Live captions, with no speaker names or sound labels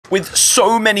With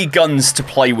so many guns to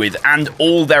play with and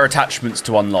all their attachments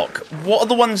to unlock, what are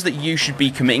the ones that you should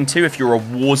be committing to if you're a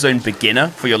Warzone beginner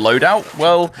for your loadout?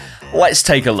 Well, let's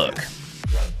take a look.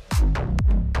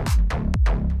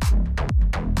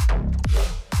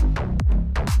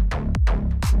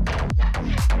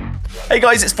 Hey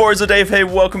guys, it's Warzone Dave here.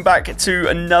 Welcome back to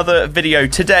another video.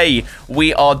 Today,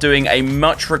 we are doing a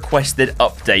much requested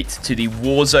update to the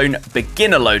Warzone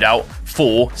Beginner Loadout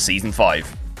for Season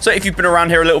 5. So if you've been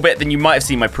around here a little bit, then you might have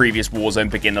seen my previous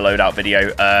Warzone Beginner Loadout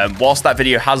video. Whilst that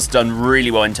video has done really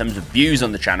well in terms of views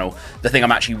on the channel, the thing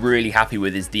I'm actually really happy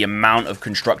with is the amount of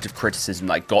constructive criticism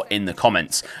that I got in the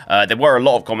comments. There were a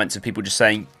lot of comments of people just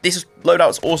saying, this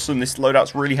loadout's awesome, this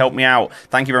loadout's really helped me out,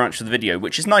 thank you very much for the video,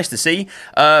 which is nice to see.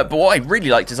 But what I really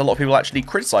liked is a lot of people actually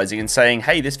criticizing and saying,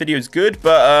 hey, this video is good,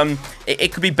 but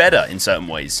it could be better in certain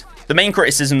ways. The main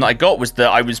criticism that I got was that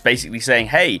I was basically saying,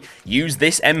 hey, use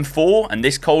this M4 and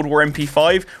this Cold War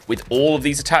MP5 with all of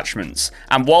these attachments.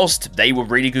 And whilst they were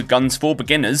really good guns for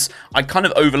beginners, I kind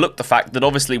of overlooked the fact that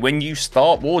obviously when you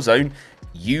start Warzone,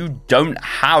 you don't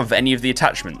have any of the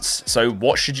attachments. So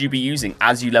what should you be using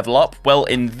as you level up? Well,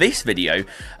 in this video,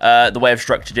 the way I've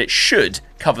structured it should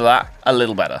cover that a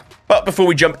little better. But before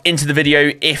we jump into the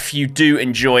video, if you do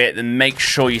enjoy it, then make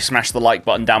sure you smash the like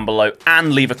button down below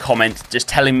and leave a comment just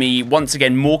telling me, once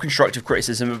again, more constructive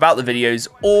criticism about the videos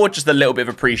or just a little bit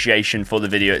of appreciation for the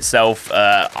video itself.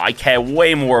 I care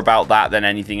way more about that than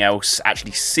anything else.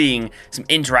 Actually seeing some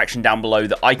interaction down below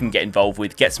that I can get involved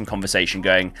with, get some conversation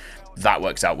going, that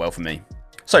works out well for me.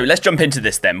 So let's jump into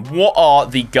this then. What are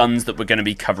the guns that we're going to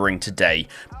be covering today?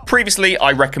 Previously,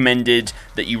 I recommended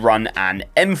that you run an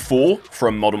M4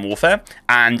 from Modern Warfare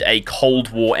and a Cold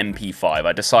War MP5.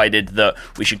 I decided that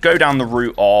we should go down the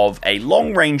route of a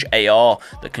long-range AR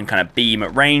that can kind of beam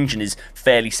at range and is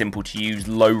fairly simple to use,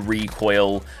 low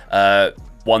recoil,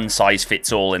 one size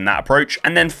fits all in that approach.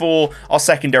 And then for our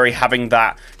secondary, having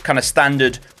that kind of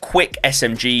standard quick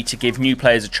SMG to give new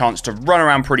players a chance to run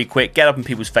around pretty quick, get up in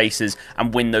people's faces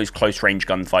and win those close range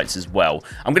gunfights as well.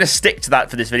 I'm going to stick to that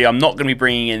for this video. I'm not going to be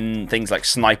bringing in things like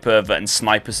sniper and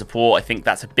sniper support. I think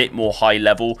that's a bit more high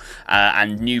level,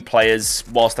 and new players,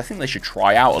 whilst I think they should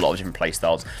try out a lot of different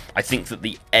playstyles, I think that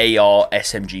the AR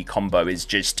SMG combo is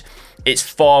just, it's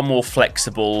far more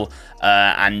flexible,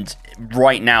 and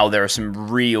right now there are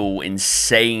some real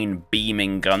insane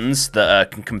beaming guns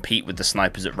that can compete with the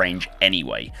snipers at range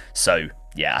anyway. So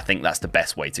yeah, I think that's the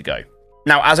best way to go.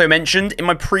 Now, as I mentioned in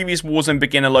my previous Warzone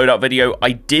Beginner Loadout video,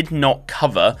 I did not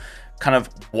cover kind of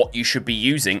what you should be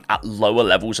using at lower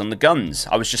levels on the guns.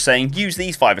 I was just saying, use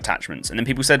these 5 attachments. And then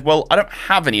people said, well, I don't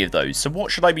have any of those, so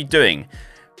what should I be doing?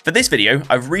 For this video,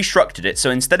 I've restructured it, so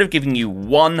instead of giving you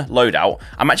one loadout,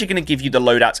 I'm actually going to give you the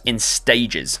loadouts in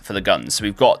stages for the guns. So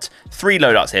we've got 3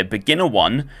 loadouts here, Beginner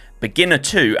 1, Beginner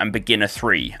 2, and Beginner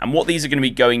 3. And what these are going to be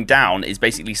going down is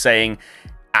basically saying,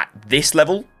 at this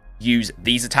level, use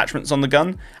these attachments on the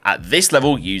gun, at this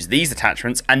level, use these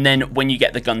attachments, and then when you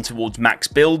get the gun towards max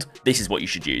build, this is what you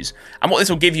should use. And what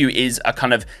this will give you is a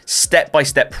kind of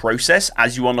step-by-step process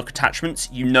as you unlock attachments.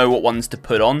 You know what ones to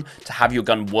put on to have your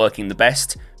gun working the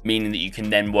best, meaning that you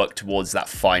can then work towards that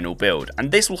final build.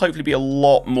 And this will hopefully be a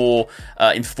lot more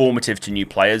informative to new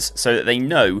players so that they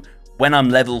know, when I'm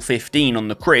level 15 on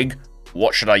the Krig,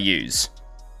 what should I use?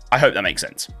 I hope that makes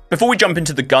sense. Before we jump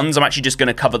into the guns, I'm actually just going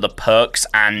to cover the perks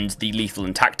and the lethal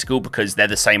and tactical because they're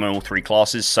the same on all 3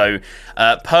 classes. So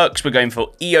perks, we're going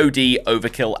for EOD,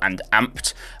 Overkill, and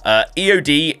Amped.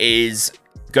 EOD is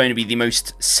going to be the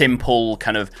most simple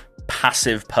kind of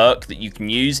passive perk that you can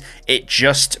use. It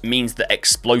just means that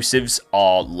explosives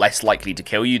are less likely to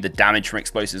kill you. The damage from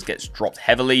explosives gets dropped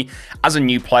heavily. As a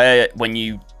new player, when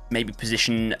you maybe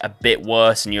position a bit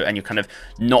worse and you're kind of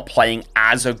not playing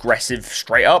as aggressive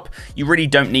straight up, you really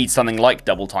don't need something like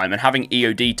double time, and having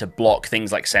EOD to block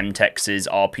things like Semtexes,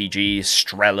 RPGs,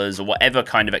 Strellas, or whatever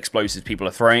kind of explosives people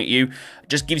are throwing at you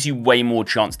just gives you way more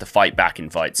chance to fight back in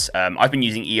fights. I've been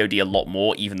using EOD a lot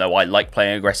more, even though I like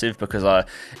playing aggressive, because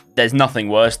there's nothing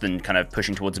worse than kind of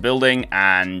pushing towards a building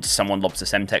and someone lobs a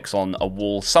Semtex on a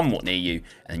wall somewhat near you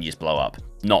and then you just blow up.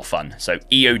 Not fun. So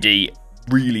EOD,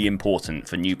 really important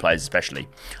for new players especially.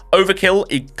 Overkill,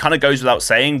 it kind of goes without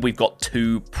saying. We've got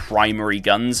 2 primary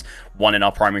guns, one in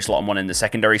our primary slot and one in the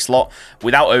secondary slot.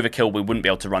 Without Overkill, we wouldn't be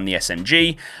able to run the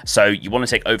SMG, so you want to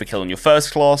take Overkill on your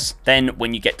first class. Then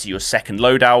when you get to your second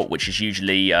loadout, which is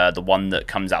usually the one that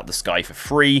comes out the sky for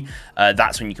free,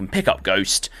 that's when you can pick up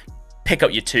Ghost, pick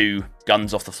up your 2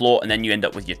 guns off the floor, and then you end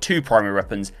up with your 2 primary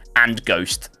weapons and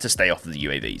Ghost to stay off of the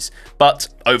UAVs. But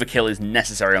Overkill is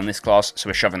necessary on this class, so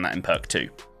we're shoving that in perk 2.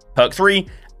 Perk 3,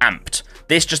 amped.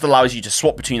 This just allows you to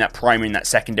swap between that primary and that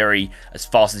secondary as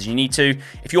fast as you need to.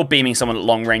 If you're beaming someone at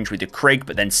long range with your Krig,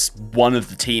 but then one of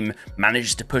the team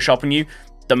manages to push up on you,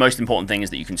 the most important thing is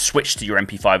that you can switch to your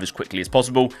MP5 as quickly as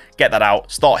possible, get that out,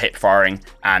 start hip firing,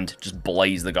 and just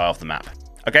blaze the guy off the map.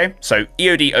 Okay, so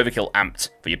EOD Overkill amped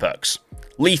for your perks.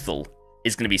 Lethal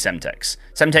is going to be Semtex.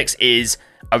 Semtex is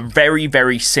a very,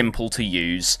 very simple to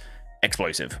use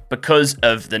explosive because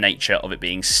of the nature of it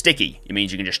being sticky. It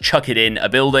means you can just chuck it in a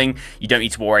building. You don't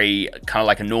need to worry, kind of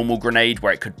like a normal grenade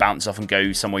where it could bounce off and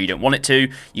go somewhere you don't want it to.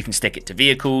 You can stick it to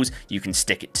vehicles. You can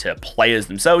stick it to players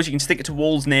themselves. You can stick it to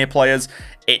walls near players.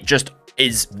 It just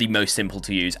is the most simple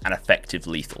to use and effective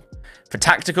lethal. For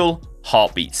tactical,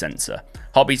 heartbeat sensor.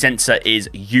 Heartbeat sensor is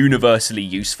universally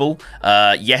useful.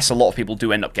 Yes, a lot of people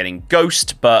do end up getting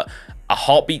ghost, but a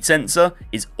heartbeat sensor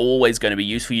is always going to be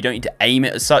useful. You don't need to aim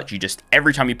it as such. You just,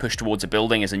 every time you push towards a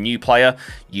building as a new player,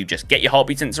 you just get your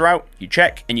heartbeat sensor out, you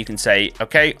check, and you can say,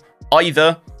 okay,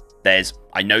 either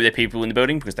I know there are people in the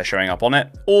building because they're showing up on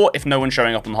it, or if no one's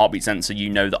showing up on the heartbeat sensor, you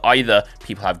know that either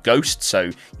people have ghosts, so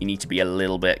you need to be a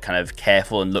little bit kind of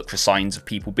careful and look for signs of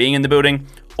people being in the building,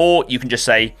 or you can just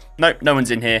say, nope, no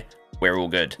one's in here, we're all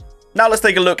good. Now let's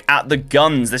take a look at the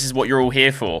guns. This is what you're all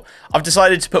here for. I've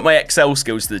decided to put my Excel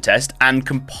skills to the test and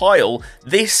compile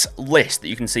this list that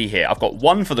you can see here. I've got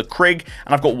one for the Krig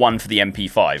and I've got one for the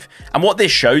MP5. And what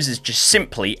this shows is just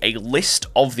simply a list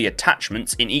of the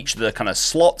attachments in each of the kind of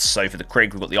slots. So for the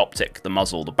Krig, we've got the optic, the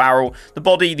muzzle, the barrel, the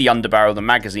body, the underbarrel, the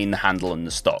magazine, the handle, and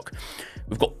the stock.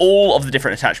 We've got all of the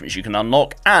different attachments you can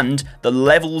unlock and the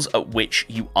levels at which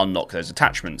you unlock those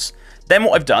attachments. Then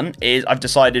what I've done is I've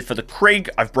decided for the Krig,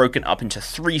 I've broken up into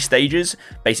 3 stages,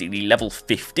 basically level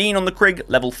 15 on the Krig,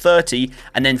 level 30,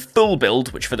 and then full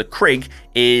build, which for the Krig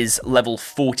is level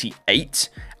 48.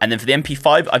 And then for the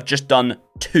MP5, I've just done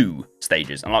 2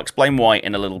 stages, and I'll explain why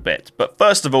in a little bit. But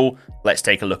first of all, let's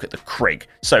take a look at the Krig.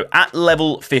 So at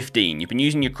level 15, you've been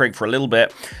using your Krig for a little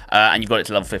bit, and you've got it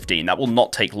to level 15. That will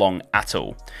not take long at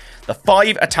all. The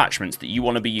 5 attachments that you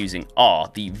want to be using are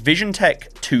the Vision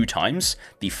Tech 2x,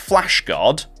 the Flash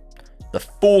Guard, the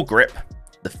foregrip,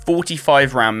 the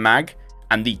 45 round mag,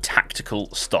 and the tactical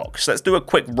stock. So let's do a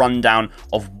quick rundown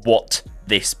of what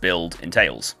this build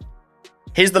entails.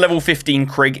 Here's the level 15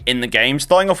 Krig in the game.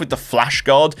 Starting off with the Flash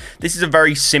Guard. This is a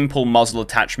very simple muzzle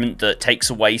attachment that takes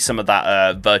away some of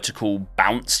that vertical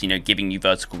bounce, you know, giving you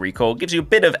vertical recoil. Gives you a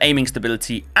bit of aiming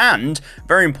stability and,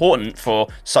 very important for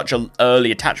such an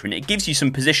early attachment, it gives you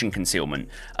some position concealment.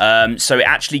 So it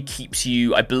actually keeps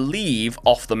you, I believe,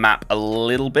 off the map a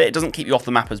little bit. It doesn't keep you off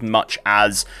the map as much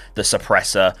as the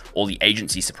suppressor or the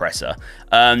agency suppressor.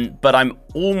 But I'm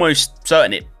almost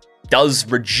certain it does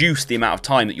reduce the amount of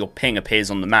time that your ping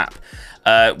appears on the map,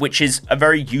 which is a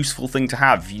very useful thing to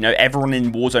have. You know, everyone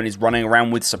in Warzone is running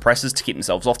around with suppressors to keep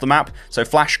themselves off the map, so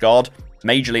Flash Guard,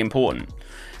 majorly important.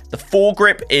 The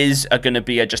foregrip is going to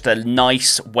be just a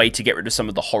nice way to get rid of some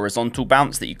of the horizontal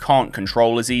bounce that you can't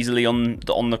control as easily on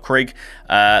the Krig.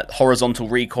 Horizontal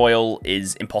recoil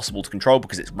is impossible to control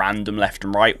because it's random left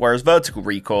and right, whereas vertical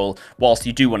recoil, whilst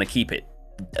you do want to keep it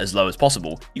as low as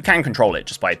possible, you can control it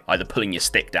just by either pulling your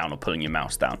stick down or pulling your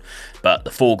mouse down. But the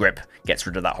foregrip gets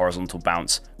rid of that horizontal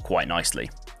bounce quite nicely.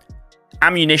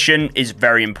 Ammunition is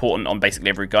very important on basically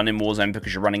every gun in Warzone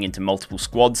because you're running into multiple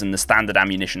squads, and the standard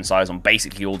ammunition size on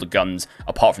basically all the guns,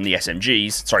 apart from the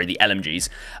LMGs,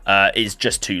 is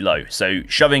just too low. So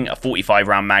shoving a 45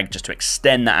 round mag just to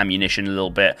extend that ammunition a little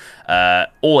bit,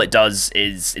 all it does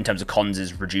is, in terms of cons,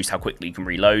 is reduce how quickly you can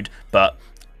reload, but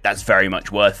that's very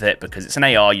much worth it because it's an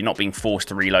AR, you're not being forced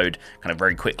to reload kind of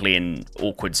very quickly in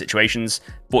awkward situations.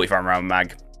 45 round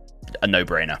mag, a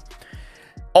no-brainer.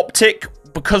 Optic,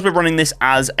 because we're running this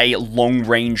as a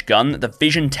long-range gun, the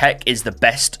Vision Tech is the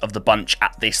best of the bunch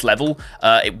at this level.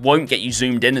 It won't get you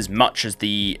zoomed in as much as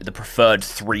the preferred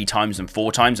 3x and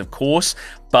 4x, of course,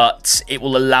 but it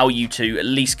will allow you to at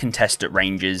least contest at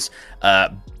ranges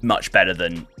much better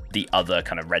than the other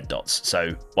kind of red dots.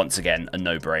 So once again, a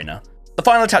no-brainer. The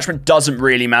final attachment doesn't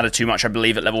really matter too much, I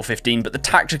believe, at level 15, but the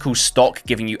tactical stock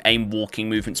giving you aim, walking,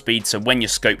 movement speed. So when you're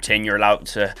scoped in, you're allowed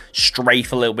to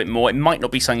strafe a little bit more. It might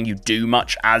not be something you do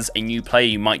much as a new player.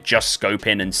 You might just scope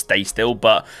in and stay still,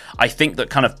 but I think that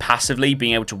kind of passively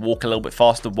being able to walk a little bit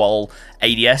faster while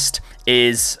ADS'd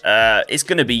is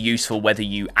going to be useful whether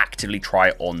you actively try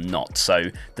it or not. So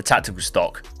the tactical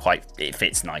stock, it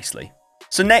fits nicely.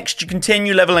 So next, you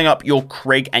continue leveling up your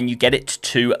Krig and you get it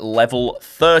to level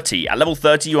 30. At level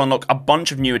 30, you unlock a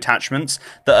bunch of new attachments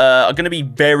that are going to be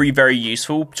very, very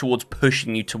useful towards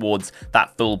pushing you towards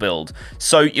that full build.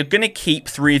 So you're going to keep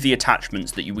 3 of the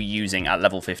attachments that you were using at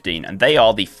level 15, and they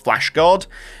are the Flash Guard,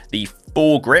 the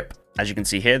foregrip, As you can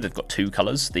see here, they've got two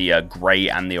colors, the gray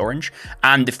and the orange,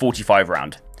 and the 45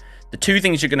 round. The two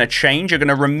things you're going to change, you're going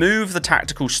to remove the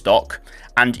tactical stock,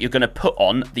 and you're going to put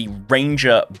on the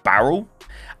Ranger barrel,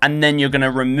 and then you're going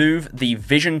to remove the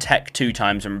Vision Tech 2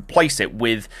 times and replace it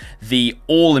with the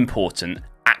all-important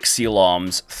Axial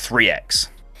Arms 3X.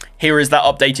 Here is that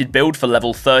updated build for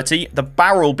level 30. The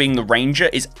barrel, being the Ranger,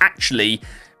 is actually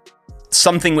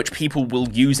something which people will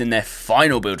use in their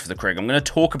final build for the Krig. I'm going to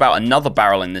talk about another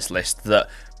barrel in this list that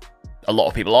a lot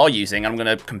of people are using. I'm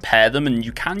going to compare them, and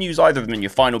you can use either of them in your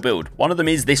final build. One of them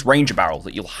is this Ranger barrel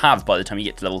that you'll have by the time you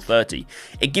get to level 30.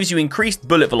 It gives you increased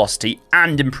bullet velocity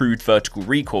and improved vertical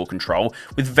recoil control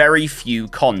with very few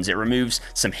cons. It removes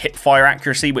some hipfire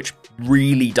accuracy, which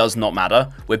really does not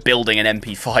matter. We're building an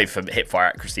MP5 for hipfire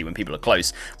accuracy when people are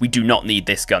close. We do not need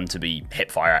this gun to be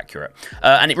hipfire accurate.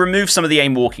 And it removes some of the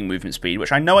aim walking movement speed,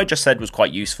 which I know I just said was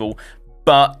quite useful,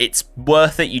 but it's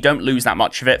worth it. You don't lose that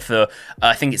much of it for,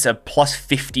 I think it's a plus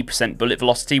 50% bullet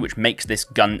velocity, which makes this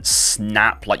gun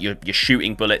snap. Like you're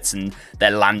shooting bullets and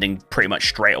they're landing pretty much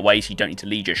straight away, so you don't need to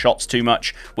lead your shots too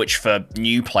much, which for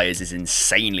new players is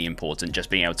insanely important,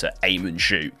 just being able to aim and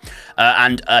shoot.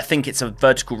 And I think it's a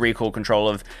vertical recoil control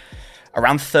of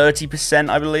around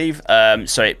 30%, I believe.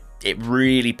 So it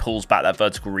really pulls back that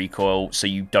vertical recoil, so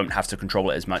you don't have to control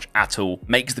it as much at all.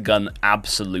 Makes the gun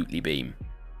absolutely beam.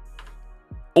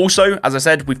 Also, as I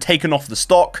said, we've taken off the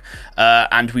stock,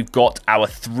 and we've got our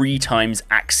 3x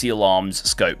Axial Arms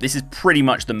scope. This is pretty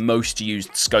much the most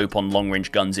used scope on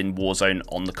long-range guns in Warzone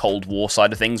on the Cold War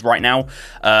side of things right now.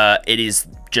 It is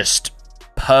just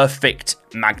perfect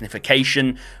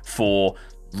magnification for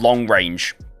long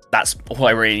range. That's all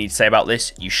I really need to say about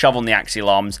this. You shove on the Axial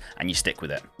Arms and you stick with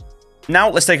it.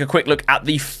 Now, let's take a quick look at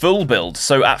the full build.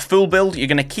 So at full build, you're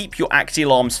going to keep your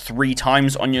Axial Arms 3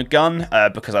 times on your gun,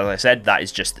 because as I said, that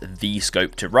is just the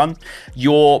scope to run.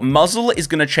 Your muzzle is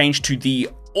going to change to the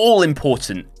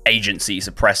all-important agency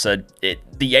suppressor.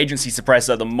 The agency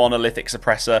suppressor, the monolithic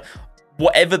suppressor,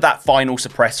 whatever that final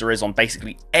suppressor is on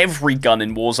basically every gun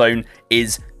in Warzone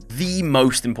is the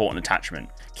most important attachment,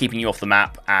 keeping you off the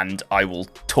map, and I will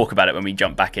talk about it when we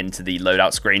jump back into the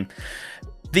loadout screen.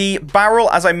 The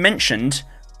barrel, as I mentioned,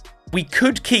 we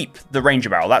could keep the Ranger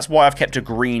barrel. That's why I've kept a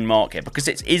green mark here, because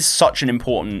it is such an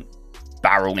important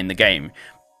barrel in the game.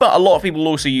 But a lot of people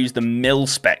also use the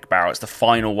mil-spec barrel. It's the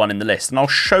final one in the list. And I'll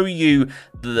show you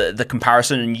the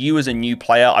comparison. And you as a new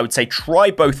player, I would say try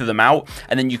both of them out,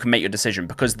 and then you can make your decision,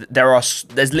 because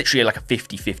there's literally like a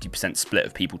 50-50% split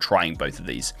of people trying both of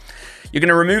these. You're going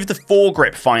to remove the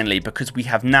foregrip finally, because we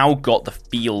have now got the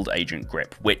field agent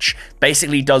grip, which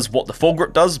basically does what the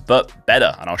foregrip does, but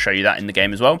better. And I'll show you that in the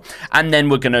game as well. And then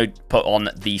we're going to put on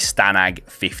the Stanag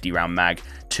 50 round mag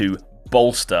to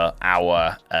bolster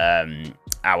our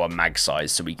mag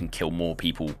size, so we can kill more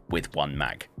people with one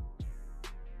mag.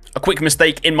 A quick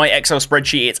mistake in my Excel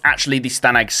spreadsheet, it's actually the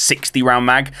Stanag 60 round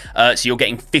mag, so you're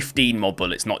getting 15 more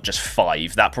bullets, not just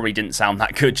 5. That probably didn't sound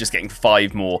that good, just getting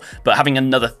 5 more, but having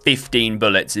another 15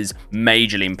 bullets is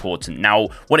majorly important. Now,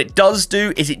 what it does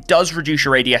do is it does reduce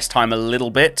your ADS time a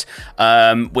little bit,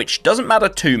 which doesn't matter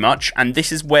too much, and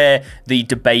this is where the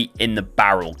debate in the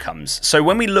barrel comes. So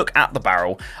when we look at the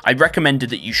barrel, I recommended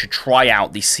that you should try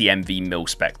out the CMV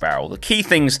mil-spec barrel. The key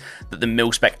things that the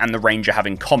mil-spec and the Ranger have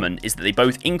in common is that they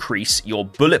both increase your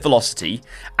bullet velocity,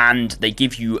 and they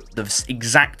give you the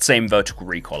exact same vertical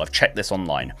recoil. I've checked this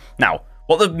online. Now,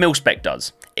 what the mil-spec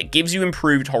does, it gives you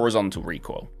improved horizontal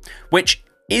recoil, which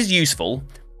is useful,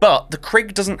 but the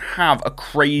Krig doesn't have a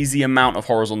crazy amount of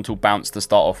horizontal bounce to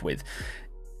start off with.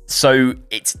 So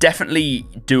it's definitely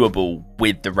doable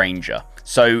with the Ranger.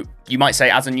 So you might say,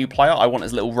 as a new player, I want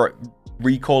as little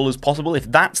recoil as possible.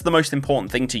 If that's the most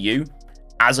important thing to you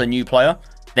as a new player,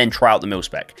 then try out the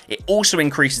mil-spec. It also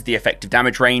increases the effective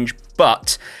damage range,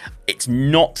 but it's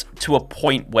not to a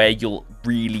point where you'll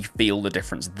really feel the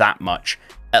difference that much,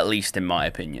 at least in my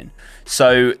opinion.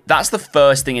 So that's the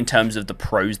first thing in terms of the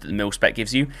pros that the mil-spec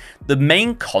gives you. The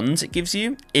main cons it gives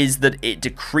you is that it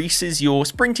decreases your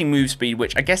sprinting move speed,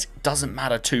 which I guess doesn't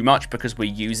matter too much because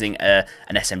we're using an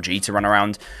SMG to run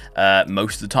around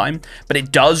most of the time, but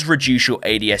it does reduce your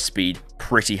ADS speed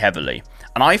pretty heavily.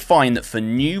 And I find that for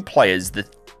new players, the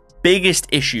biggest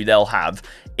issue they'll have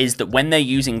is that when they're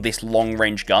using this long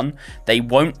range gun, they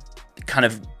won't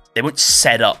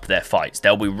set up their fights.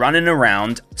 They'll be running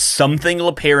around, something will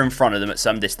appear in front of them at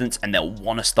some distance, and they'll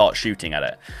want to start shooting at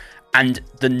it. And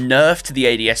the nerf to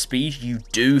the ADS speed you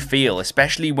do feel,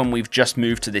 especially when we've just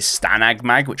moved to this Stanag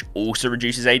mag, which also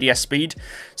reduces ADS speed.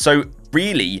 So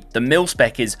really, the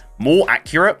mil-spec is more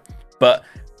accurate, but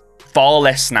far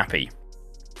less snappy.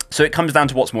 So it comes down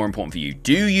to what's more important for you.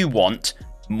 Do you want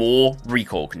more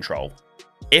recoil control?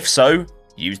 If so,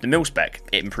 use the mil-spec.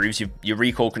 It improves your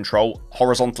recoil control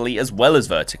horizontally as well as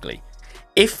vertically.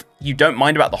 If you don't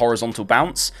mind about the horizontal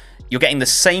bounce, you're getting the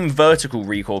same vertical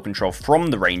recoil control from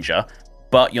the Ranger,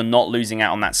 but you're not losing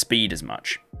out on that speed as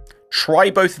much.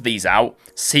 Try both of these out,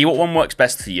 see what one works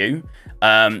best for you,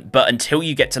 but until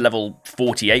you get to level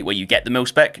 48 where you get the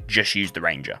mil-spec, just use the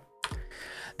Ranger.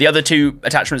 The other two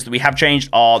attachments that we have changed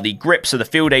are the grip. So the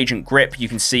Field Agent grip, you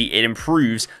can see it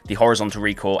improves the horizontal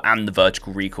recoil and the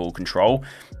vertical recoil control.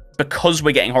 Because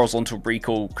we're getting horizontal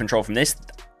recoil control from this,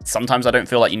 sometimes I don't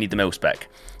feel like you need the mil-spec.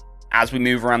 As we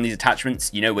move around these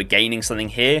attachments, you know, we're gaining something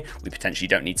here. We potentially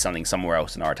don't need something somewhere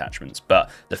else in our attachments.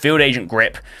 But the Field Agent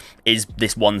grip is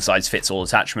this one-size-fits-all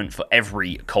attachment for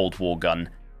every Cold War gun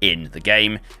in the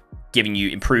game, giving you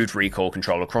improved recoil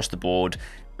control across the board.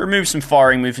 Remove some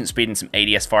firing movement speed and some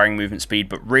ADS firing movement speed,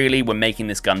 but really we're making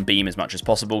this gun beam as much as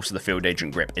possible, so the Field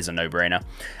Agent grip is a no-brainer.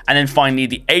 And then finally,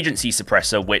 the Agency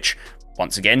Suppressor, which,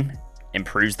 once again,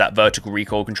 improves that vertical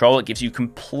recoil control. It gives you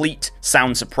complete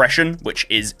sound suppression, which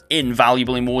is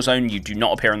invaluable in Warzone. You do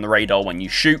not appear on the radar when you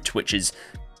shoot, which is...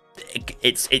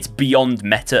 It's beyond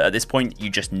meta at this point. You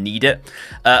just need it,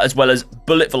 as well as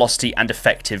bullet velocity and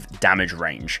effective damage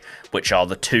range, which are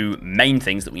the two main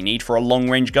things that we need for a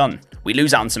long-range gun. We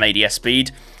lose out on some ADS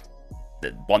speed.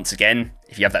 Once again,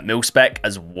 if you have that mil-spec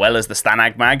as well as the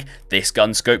Stanag mag, this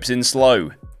gun scopes in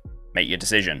slow. Make your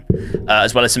decision.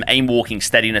 As well as some aim walking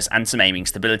steadiness and some aiming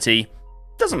stability.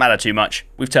 Doesn't matter too much.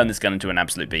 We've turned this gun into an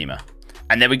absolute beamer.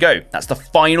 And there we go. That's the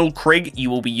final Krig you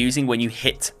will be using when you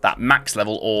hit that max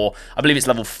level, or I believe it's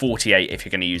level 48 if you're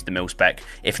going to use the mil-spec.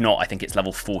 If not, I think it's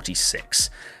level 46.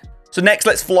 So next,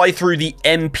 let's fly through the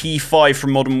MP5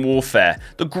 from Modern Warfare.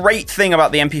 The great thing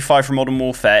about the MP5 from Modern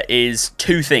Warfare is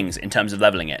two things in terms of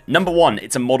leveling it. Number one,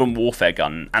 it's a Modern Warfare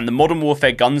gun, and the Modern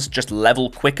Warfare guns just level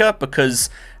quicker because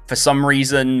for some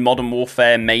reason Modern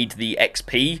Warfare made the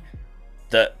XP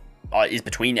that is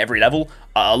between every level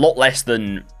a lot less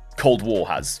than Cold War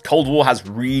has. Cold War has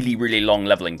really, really long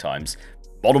leveling times.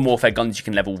 Modern Warfare guns you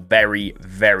can level very,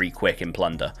 very quick in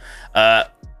Plunder.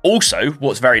 Also,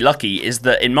 what's very lucky is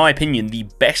that, in my opinion, the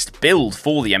best build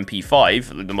for the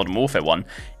MP5, the Modern Warfare one,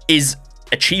 is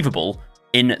achievable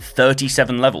in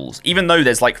 37 levels. Even though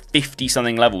there's like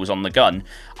 50-something levels on the gun,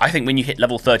 I think when you hit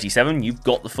level 37, you've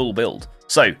got the full build.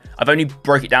 So, I've only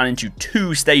broke it down into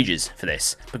 2 stages for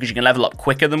this, because you can level up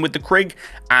quicker than with the Krig,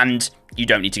 and you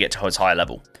don't need to get to as high a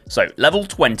level. So, level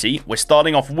 20, we're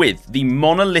starting off with the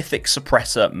monolithic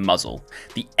suppressor muzzle,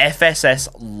 the FSS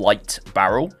light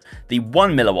barrel, the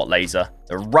 1mW laser,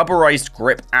 the rubberized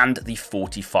grip, and the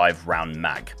 45 round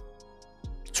mag.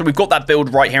 So we've got that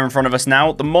build right here in front of us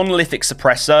now. The monolithic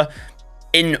suppressor,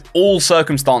 in all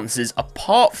circumstances,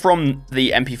 apart from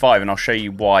the MP5, and I'll show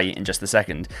you why in just a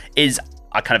second, is...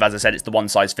 as I said, it's the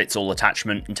one-size-fits-all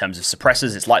attachment in terms of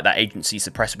suppressors. It's like that agency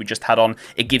suppressor we just had on.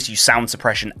 It gives you sound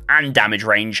suppression and damage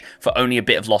range for only a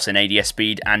bit of loss in ADS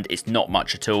speed, and it's not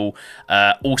much at all.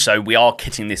 Also, we are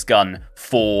kitting this gun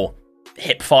for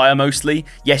hip fire mostly.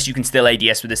 Yes, you can still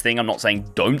ADS with this thing. I'm not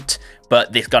saying don't,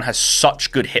 but this gun has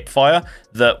such good hip fire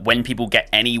that when people get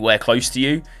anywhere close to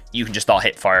you, you can just start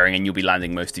hip firing and you'll be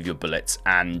landing most of your bullets,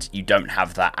 and you don't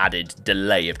have that added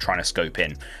delay of trying to scope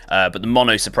in. But the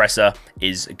mono suppressor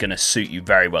is going to suit you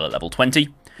very well at level 20.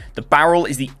 The barrel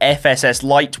is the FSS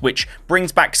light, which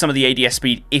brings back some of the ADS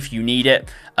speed if you need it.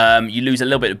 You lose a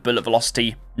little bit of bullet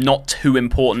velocity, not too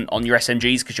important on your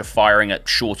SMGs because you're firing at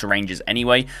shorter ranges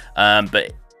anyway.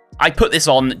 But I put this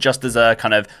on just as a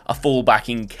kind of a fallback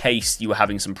in case you were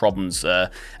having some problems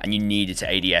and you needed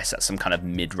to ADS at some kind of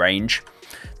mid-range.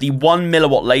 The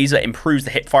 1mW laser improves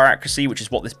the hipfire accuracy, which is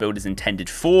what this build is intended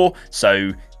for,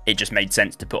 so it just made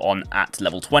sense to put on at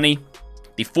level 20.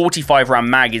 The 45 round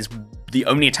mag is the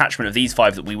only attachment of these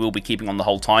 5 that we will be keeping on the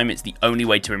whole time. It's the only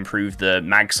way to improve the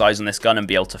mag size on this gun and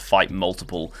be able to fight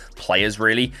multiple players,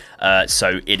 really.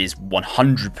 So it is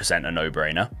 100% a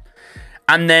no-brainer.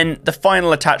 And then the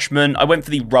final attachment, I went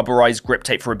for the rubberized grip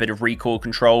tape for a bit of recoil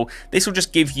control. This will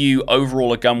just give you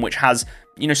overall a gun which has,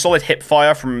 you know, solid hip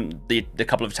fire from the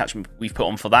couple of attachments we've put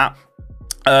on for that.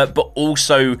 But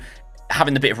also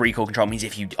having the bit of recoil control means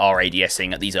if you are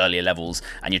ADSing at these earlier levels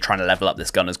and you're trying to level up this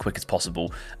gun as quick as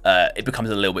possible, it becomes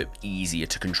a little bit easier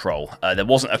to control. There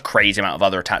wasn't a crazy amount of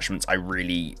other attachments I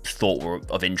really thought were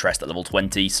of interest at level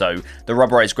 20, so the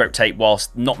rubberized grip tape,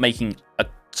 whilst not making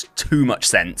too much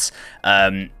sense,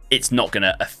 it's not going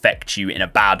to affect you in a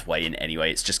bad way in any way.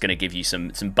 It's just going to give you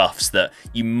some buffs that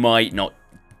you might not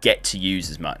get to use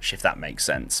as much, if that makes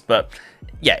sense. But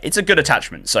yeah, it's a good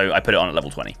attachment, so I put it on at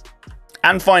level 20.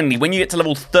 And finally, when you get to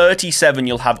level 37,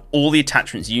 you'll have all the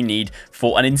attachments you need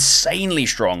for an insanely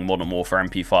strong Modern Warfare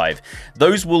MP5.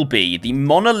 Those will be the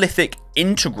monolithic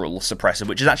integral suppressor,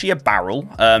 which is actually a barrel.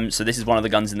 So this is one of the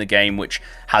guns in the game which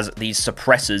has these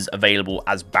suppressors available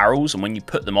as barrels, and when you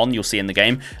put them on, you'll see in the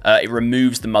game, it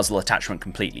removes the muzzle attachment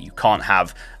completely. You can't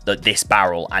have this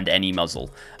barrel and any muzzle,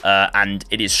 and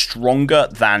it is stronger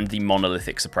than the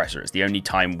monolithic suppressor. It's the only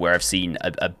time where I've seen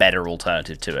a better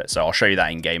alternative to it, so I'll show you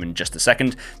that in game in just a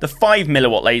second. The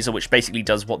 5mW laser, which basically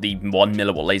does what the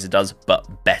 1mW laser does,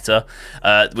 but better.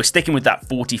 We're sticking with that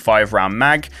 45 round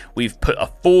mag. We've put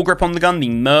a foregrip on the gun, the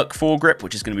Merc foregrip,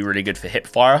 which is going to be really good for hip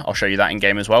fire. I'll show you that in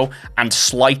game as well. And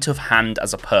sleight of hand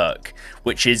as a perk,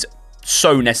 which is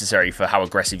so necessary for how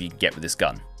aggressive you can get with this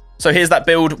gun. So here's that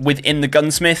build within the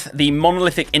gunsmith. The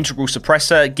monolithic integral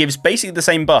suppressor gives basically the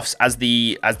same buffs as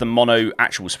the mono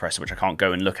actual suppressor, which I can't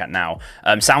go and look at now.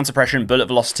 Sound suppression, bullet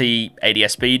velocity,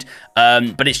 ADS speed,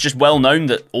 but it's just well known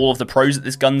that all of the pros that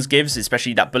this gun gives,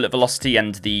 especially that bullet velocity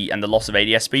and the loss of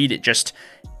ADS speed, it's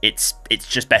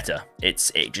just better.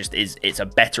 It's a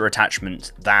better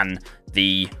attachment than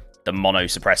the mono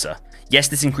suppressor. Yes,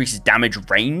 this increases damage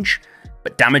range,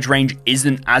 but damage range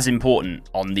isn't as important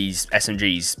on these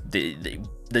SMGs.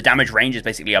 The damage range is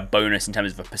basically a bonus in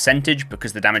terms of a percentage,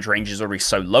 because the damage range is already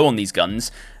so low on these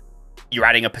guns. You're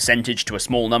adding a percentage to a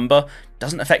small number,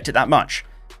 doesn't affect it that much.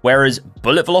 Whereas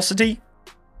bullet velocity,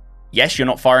 yes, you're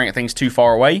not firing at things too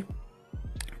far away,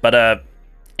 but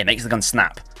it makes the gun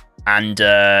snap, and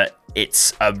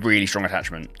it's a really strong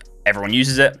attachment. Everyone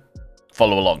uses it,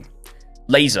 follow along.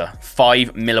 Laser,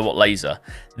 5mW laser.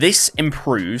 This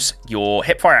improves your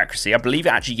hipfire accuracy. I believe it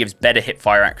actually gives better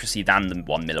hipfire accuracy than the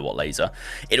 1mW laser.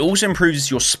 It also improves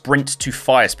your sprint to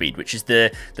fire speed, which is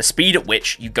the speed at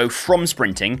which you go from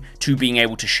sprinting to being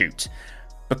able to shoot.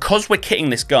 Because we're kitting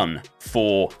this gun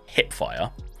for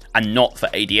hipfire and not for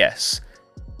ADS,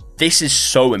 this is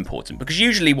so important, because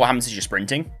usually what happens is you're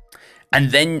sprinting, and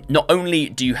then not only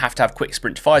do you have to have quick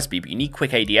sprint to fire speed, but you need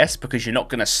quick ADS, because you're not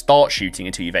going to start shooting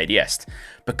until you've ADS'd.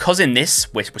 Because in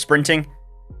this, we're sprinting,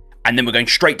 and then we're going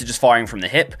straight to just firing from the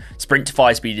hip. Sprint to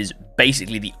fire speed is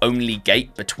basically the only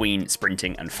gate between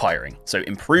sprinting and firing. So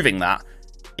improving that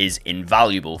is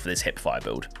invaluable for this hip fire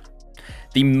build.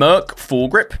 The Merc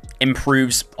foregrip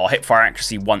improves our hip fire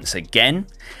accuracy once again.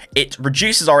 It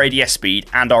reduces our ADS speed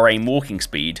and our aim walking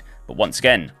speed, but once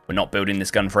again, we're not building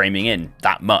this gun for aiming in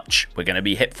that much. We're going to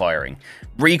be hip firing.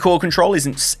 Recoil control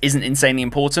isn't insanely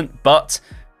important, but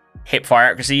hip fire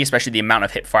accuracy, especially the amount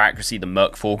of hip fire accuracy the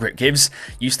Merc foregrip gives,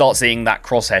 you start seeing that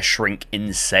crosshair shrink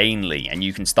insanely, and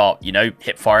you can start,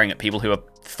 hip firing at people who are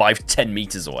 5 to 10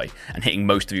 meters away and hitting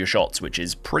most of your shots, which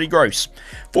is pretty gross.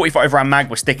 45 round mag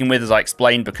we're sticking with, as I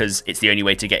explained, because it's the only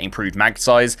way to get improved mag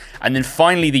size. And then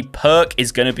finally, the perk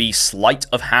is going to be sleight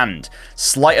of hand.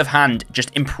 Sleight of hand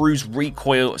just improves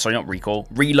reload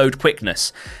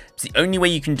quickness. It's the only way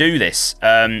you can do this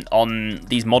on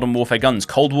these Modern Warfare guns.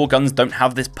 Cold War guns don't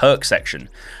have this perk section,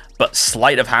 but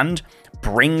sleight of hand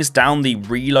brings down the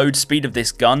reload speed of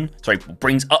this gun.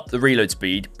 Brings up the reload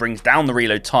speed, brings down the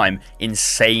reload time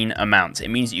insane amounts. It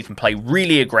means that you can play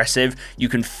really aggressive, you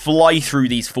can fly through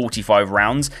these 45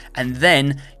 rounds, and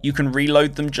then you can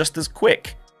reload them just as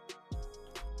quick.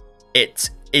 It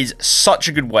is such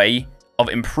a good way of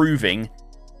improving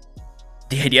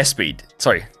the ADS speed.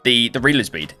 The reload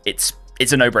speed. It's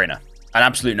a no-brainer. An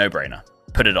absolute no-brainer.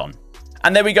 Put it on.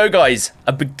 And there we go, guys.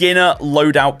 A beginner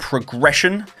loadout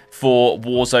progression for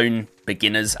Warzone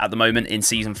beginners at the moment in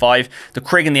Season 5. The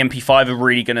Krig and the MP5 are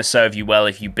really going to serve you well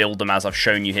if you build them as I've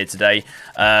shown you here today.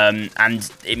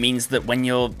 And it means that when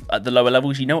you're at the lower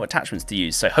levels, you know what attachments to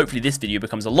use. So hopefully this video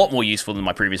becomes a lot more useful than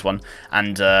my previous one.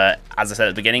 And as I said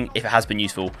at the beginning, if it has been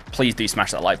useful, please do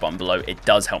smash that like button below. It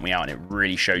does help me out, and it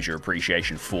really shows your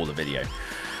appreciation for the video.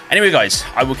 Anyway, guys,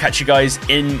 I will catch you guys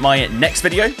in my next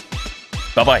video.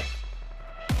 Bye-bye.